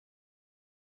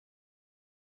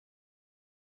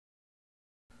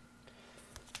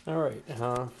Alright,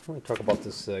 let me talk about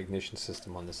this ignition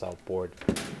system on this outboard.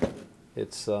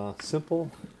 It's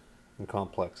simple and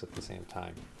complex at the same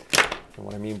time. And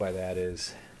what I mean by that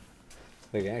is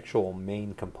the actual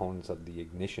main components of the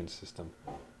ignition system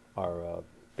are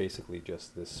basically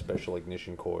just this special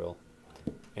ignition coil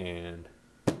and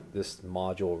this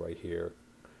module right here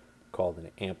called an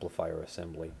amplifier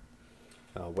assembly.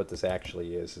 What this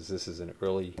actually is this is an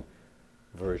early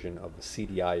version of the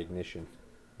CDI ignition.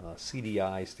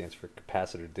 CDI stands for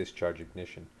capacitor discharge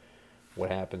ignition. What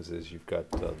happens is you've got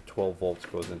 12 volts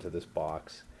goes into this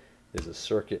box. There's a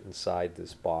circuit inside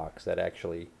this box that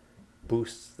actually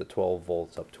boosts the 12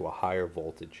 volts up to a higher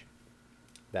voltage.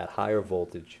 That higher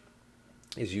voltage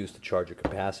is used to charge a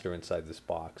capacitor inside this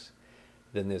box.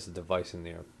 Then there's a device in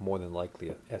there, more than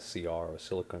likely a SCR or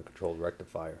silicon controlled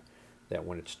rectifier, that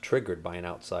when it's triggered by an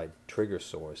outside trigger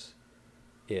source,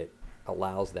 it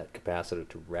allows that capacitor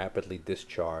to rapidly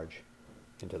discharge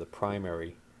into the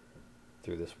primary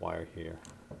through this wire here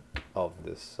of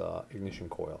this ignition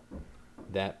coil.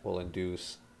 That will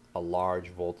induce a large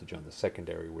voltage on the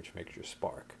secondary, which makes your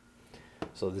spark.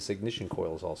 So this ignition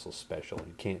coil is also special.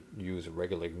 You can't use a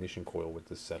regular ignition coil with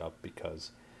this setup because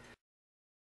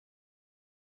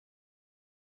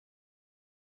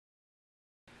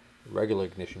the regular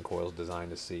ignition coil is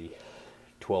designed to see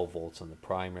 12 volts on the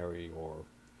primary, or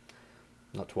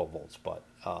not 12 volts, but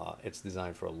it's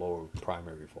designed for a lower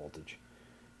primary voltage.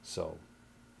 So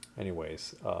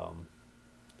anyways,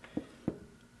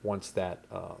 once that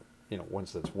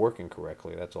once that's working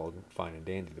correctly, that's all fine and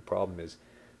dandy. The problem is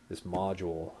this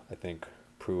module, I think,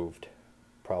 proved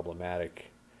problematic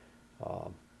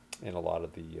in a lot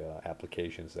of the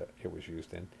applications that it was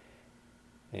used in,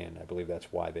 and I believe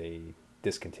that's why they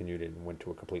discontinued it and went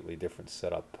to a completely different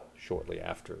setup shortly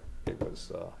after it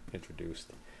was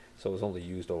introduced. So it was only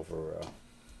used over a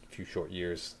few short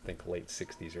years, I think late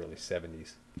 60s, early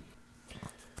 70s.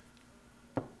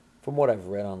 From what I've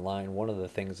read online, one of the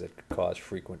things that could cause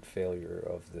frequent failure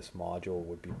of this module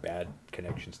would be bad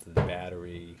connections to the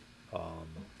battery.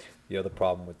 The other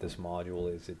problem with this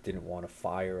module is it didn't want to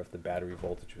fire if the battery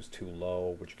voltage was too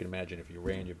low, which you can imagine if you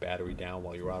ran your battery down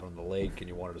while you're out on the lake and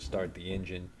you wanted to start the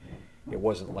engine. It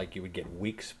wasn't like you would get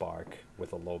weak spark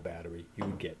with a low battery, you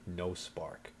would get no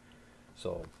spark.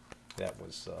 So that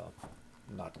was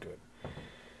not good.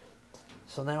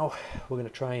 So now we're going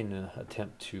to try and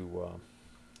attempt to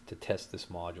test this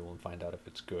module and find out if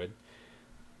it's good.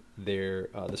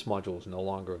 This module is no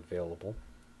longer available.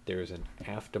 There's an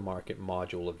aftermarket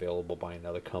module available by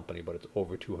another company, but it's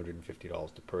over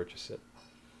 $250 to purchase it.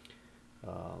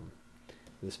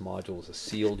 This module is a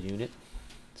sealed unit.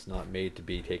 It's not made to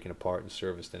be taken apart and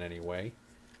serviced in any way.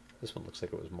 This one looks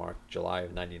like it was marked July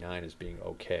of '99 as being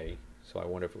okay, so I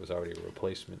wonder if it was already a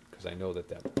replacement, because I know that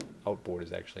that outboard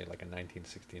is actually like a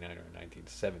 1969 or a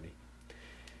 1970.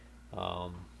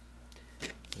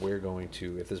 We're going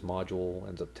to, if this module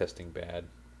ends up testing bad,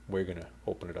 we're going to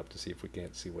open it up to see if we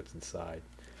can't see what's inside.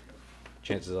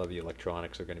 Chances are the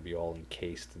electronics are going to be all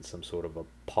encased in some sort of a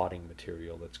potting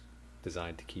material that's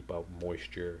designed to keep out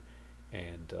moisture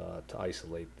and to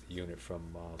isolate the unit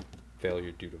from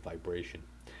failure due to vibration.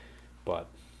 But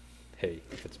hey,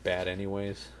 if it's bad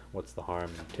anyways, what's the harm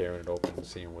in tearing it open and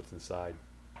seeing what's inside?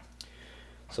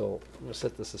 So I'm going to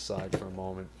set this aside for a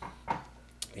moment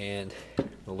and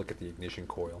we'll look at the ignition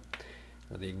coil.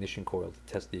 Now the ignition coil,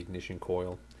 to test the ignition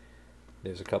coil,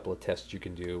 there's a couple of tests you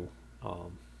can do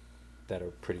that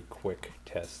are pretty quick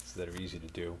tests that are easy to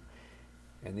do.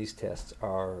 And these tests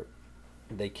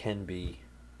they can be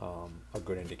a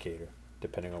good indicator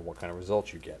depending on what kind of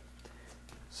results you get.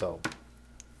 So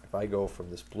if I go from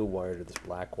this blue wire to this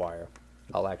black wire,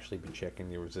 I'll actually be checking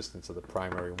the resistance of the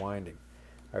primary winding.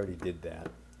 I already did that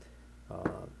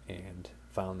and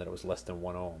found that it was less than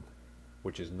 1 ohm,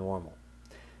 which is normal.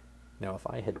 Now if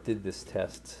I had did this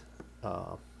test,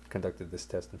 conducted this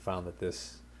test and found that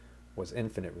this was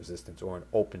infinite resistance or an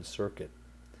open circuit,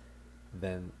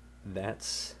 then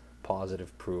that's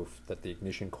positive proof that the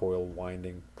ignition coil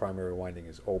winding, primary winding,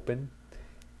 is open.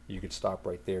 You could stop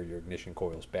right there, your ignition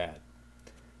coil is bad.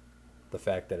 The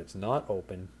fact that it's not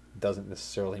open doesn't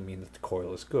necessarily mean that the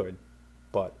coil is good,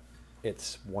 but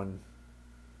it's one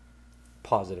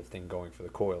positive thing going for the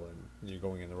coil and you're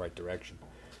going in the right direction.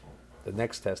 The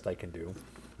next test I can do,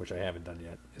 which I haven't done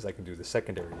yet, is I can do the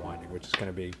secondary winding, which is going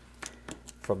to be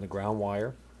from the ground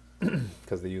wire,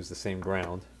 because they use the same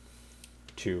ground,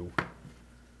 to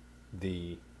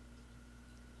the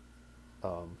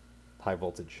high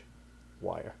voltage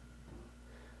wire,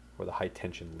 or the high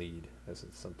tension lead as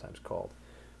it's sometimes called.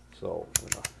 So I'm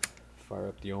going to fire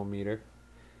up the ohm meter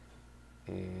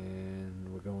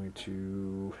And we're going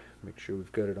to make sure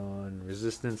we've got it on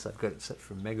resistance. I've got it set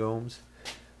for mega ohms.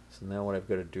 So now what I've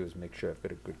got to do is make sure I've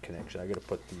got a good connection. I've got to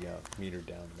put the meter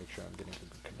down to make sure I'm getting a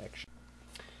good connection.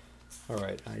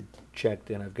 Alright, I checked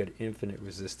and I've got infinite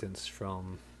resistance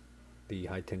from the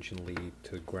high tension lead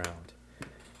to the ground,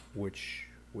 which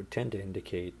would tend to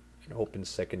indicate an open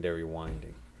secondary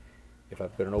winding. If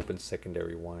I've got an open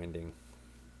secondary winding,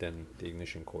 then the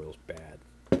ignition coil's bad.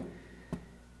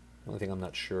 The only thing I'm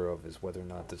not sure of is whether or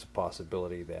not there's a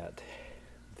possibility that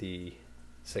the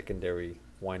secondary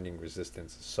winding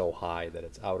resistance is so high that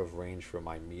it's out of range for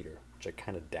my meter, which I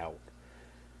kind of doubt,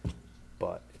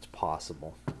 but it's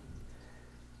possible.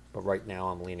 But right now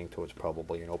I'm leaning towards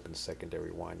probably an open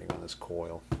secondary winding on this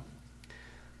coil.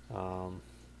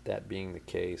 That being the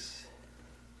case,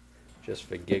 just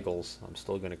for giggles, I'm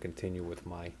still going to continue with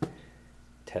my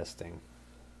testing.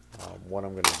 What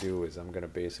I'm going to do is I'm going to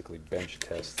basically bench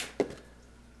test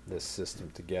this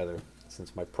system together.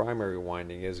 Since my primary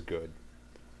winding is good,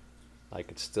 I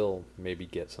could still maybe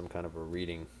get some kind of a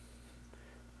reading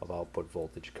of output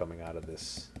voltage coming out of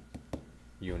this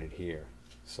unit here.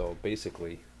 So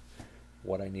basically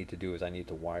what I need to do is I need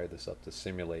to wire this up to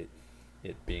simulate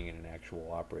it being in an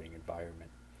actual operating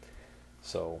environment.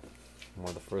 So one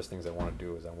of the first things I want to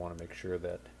do is I want to make sure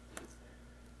that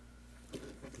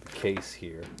the case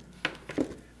here,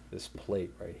 this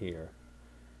plate right here,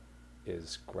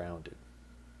 is grounded.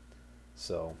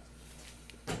 So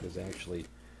there's actually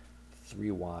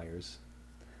 3 wires.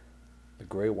 The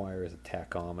gray wire is a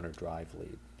tachometer drive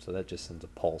lead, so that just sends a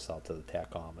pulse out to the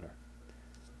tachometer.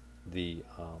 The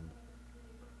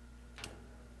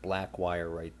black wire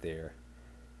right there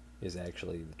is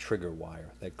actually the trigger wire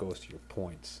that goes to your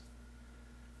points,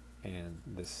 and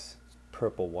this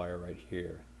purple wire right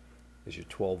here is your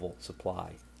 12-volt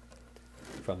supply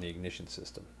from the ignition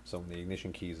system. So when the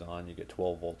ignition key is on, you get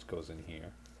 12 volts goes in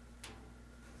here.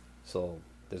 So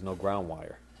there's no ground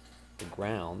wire. The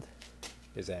ground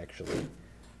is actually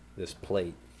this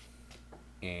plate,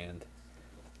 and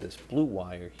this blue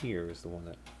wire here is the one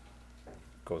that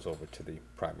goes over to the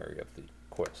primary of the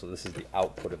coil. So this is the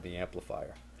output of the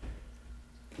amplifier.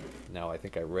 Now I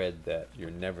think I read that you're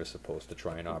never supposed to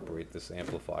try and operate this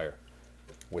amplifier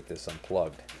with this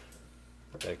unplugged.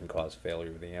 That can cause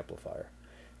failure of the amplifier.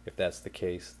 If that's the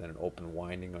case, then an open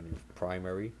winding on your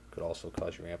primary could also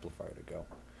cause your amplifier to go.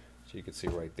 So you can see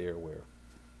right there where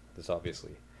there's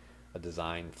obviously a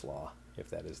design flaw if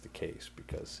that is the case,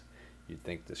 because you'd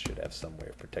think this should have some way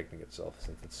of protecting itself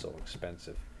since it's so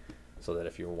expensive, so that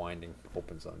if your winding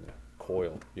opens on the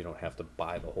coil, you don't have to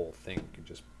buy the whole thing, you can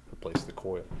just replace the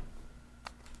coil.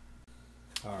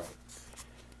 Alright,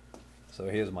 so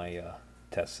here's my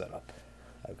test setup.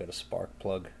 I've got a spark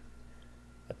plug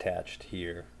attached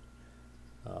here.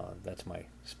 That's my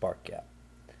spark gap.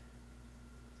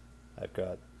 I've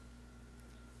got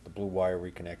the blue wire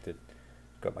reconnected.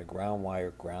 I've got my ground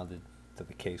wire grounded to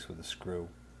the case with a screw.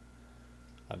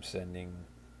 I'm sending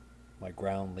my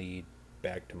ground lead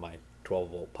back to my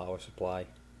 12-volt power supply.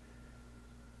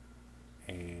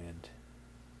 And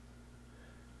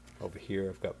over here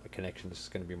I've got my connection. This is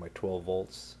going to be my 12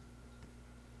 volts.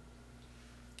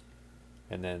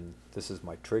 And then this is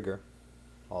my trigger.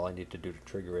 All I need to do to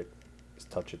trigger it is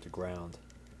touch it to ground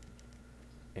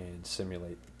and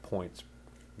simulate points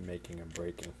making and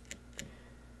breaking.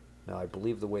 Now I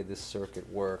believe the way this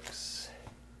circuit works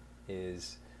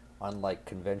is, unlike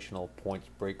conventional points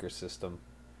breaker system,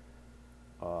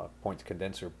 points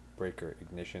condenser breaker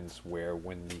ignitions, where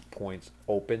when the points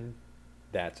open,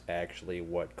 that's actually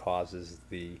what causes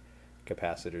the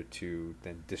capacitor to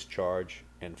then discharge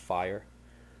and fire.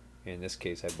 In this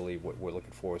case, I believe what we're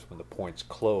looking for is when the points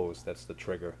close, that's the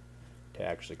trigger to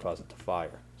actually cause it to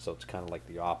fire. So it's kind of like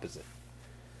the opposite.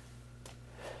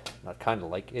 Not kind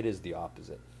of like, it is the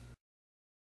opposite.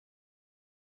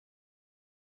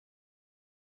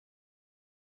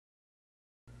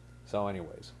 So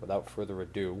anyways, without further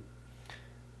ado,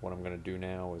 what I'm going to do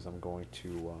now is I'm going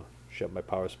to shut my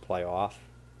power supply off.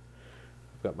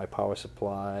 I've got my power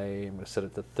supply, I'm going to set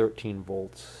it to 13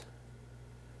 volts,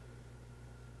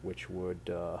 which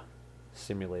would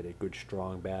simulate a good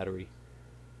strong battery.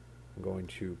 I'm going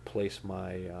to place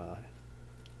my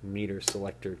meter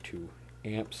selector to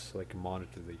amps so I can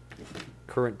monitor the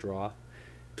current draw.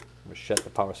 I'm going to shut the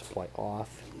power supply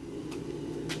off.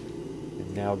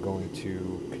 I'm now going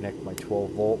to connect my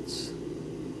 12 volts.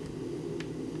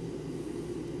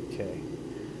 Okay.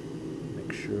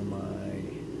 Make sure my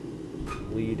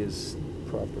lead is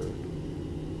proper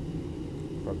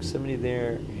proximity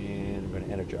there, and I'm going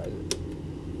to energize it.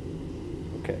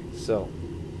 Okay, so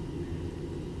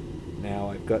now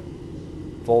I've got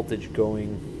voltage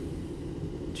going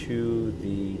to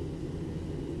the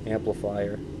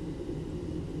amplifier,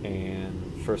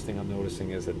 and first thing I'm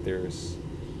noticing is that there's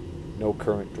no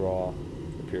current draw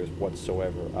appears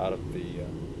whatsoever out of the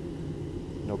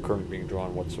no current being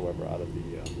drawn whatsoever out of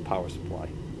the power supply,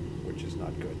 which is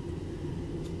not good.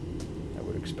 I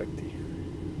would expect to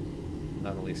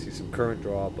not only see some current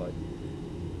draw, but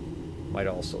might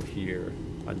also hear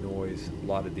a noise. A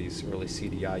lot of these early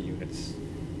CDI units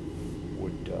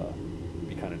would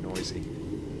be kind of noisy. I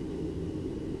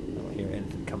don't hear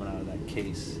anything coming out of that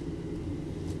case.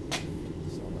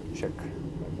 So I'm going to check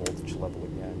my voltage level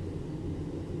again.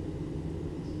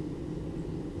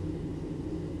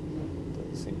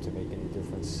 Doesn't seem to make any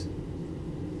difference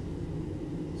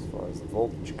as far as the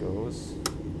voltage goes.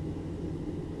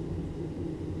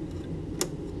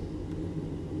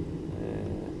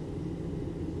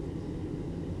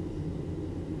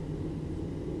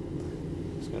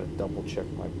 Double check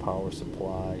my power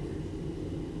supply,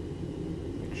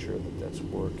 make sure that that's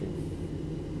working.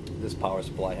 This power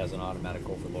supply has an automatic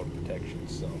overload protection,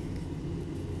 so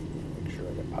make sure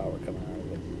I got power coming out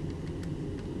of it.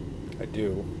 I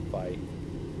do. If I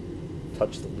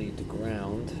touch the lead to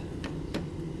ground,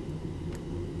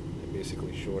 I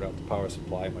basically short out the power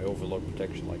supply, my overload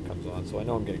protection light comes on, so I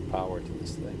know I'm getting power to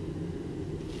this thing.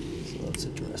 So that's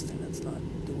interesting. That's not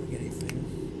doing anything.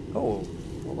 Oh,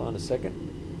 hold on a second.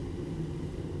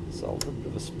 Saw a little bit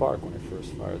of a spark when I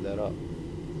first fired that up.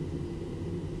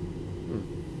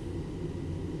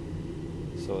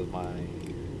 So is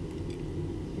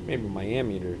maybe my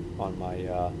ammeter on my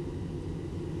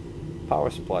power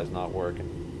supply is not working.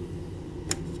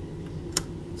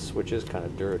 The switch is kind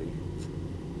of dirty.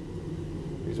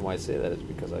 The reason why I say that is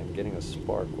because I'm getting a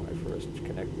spark when I first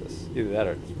connect this. Either that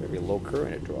or it's maybe a low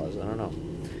current it draws, I don't know.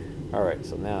 Alright,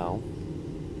 so now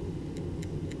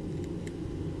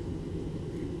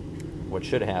what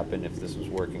should happen if this was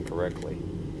working correctly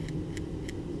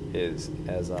is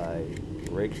as I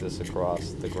rake this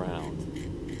across the ground,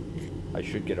 I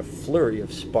should get a flurry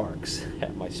of sparks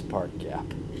at my spark gap.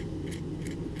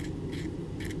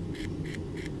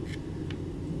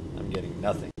 I'm getting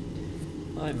nothing.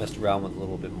 I messed around with it a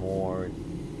little bit more.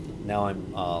 Now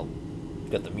I'm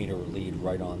got the meter lead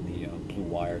right on the blue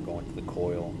wire going to the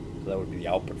coil. So that would be the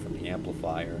output from the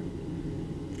amplifier.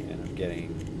 And I'm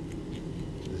getting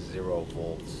 0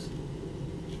 volts.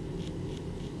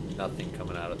 Nothing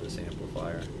coming out of this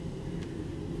amplifier.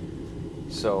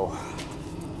 So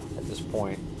at this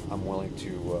point I'm willing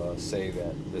to say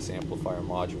that this amplifier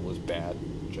module is bad,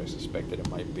 which I suspected it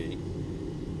might be.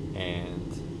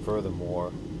 And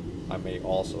furthermore, I may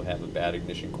also have a bad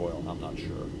ignition coil, I'm not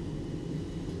sure.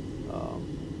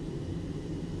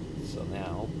 So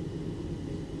now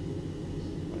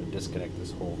I'm going to disconnect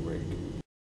this whole rig.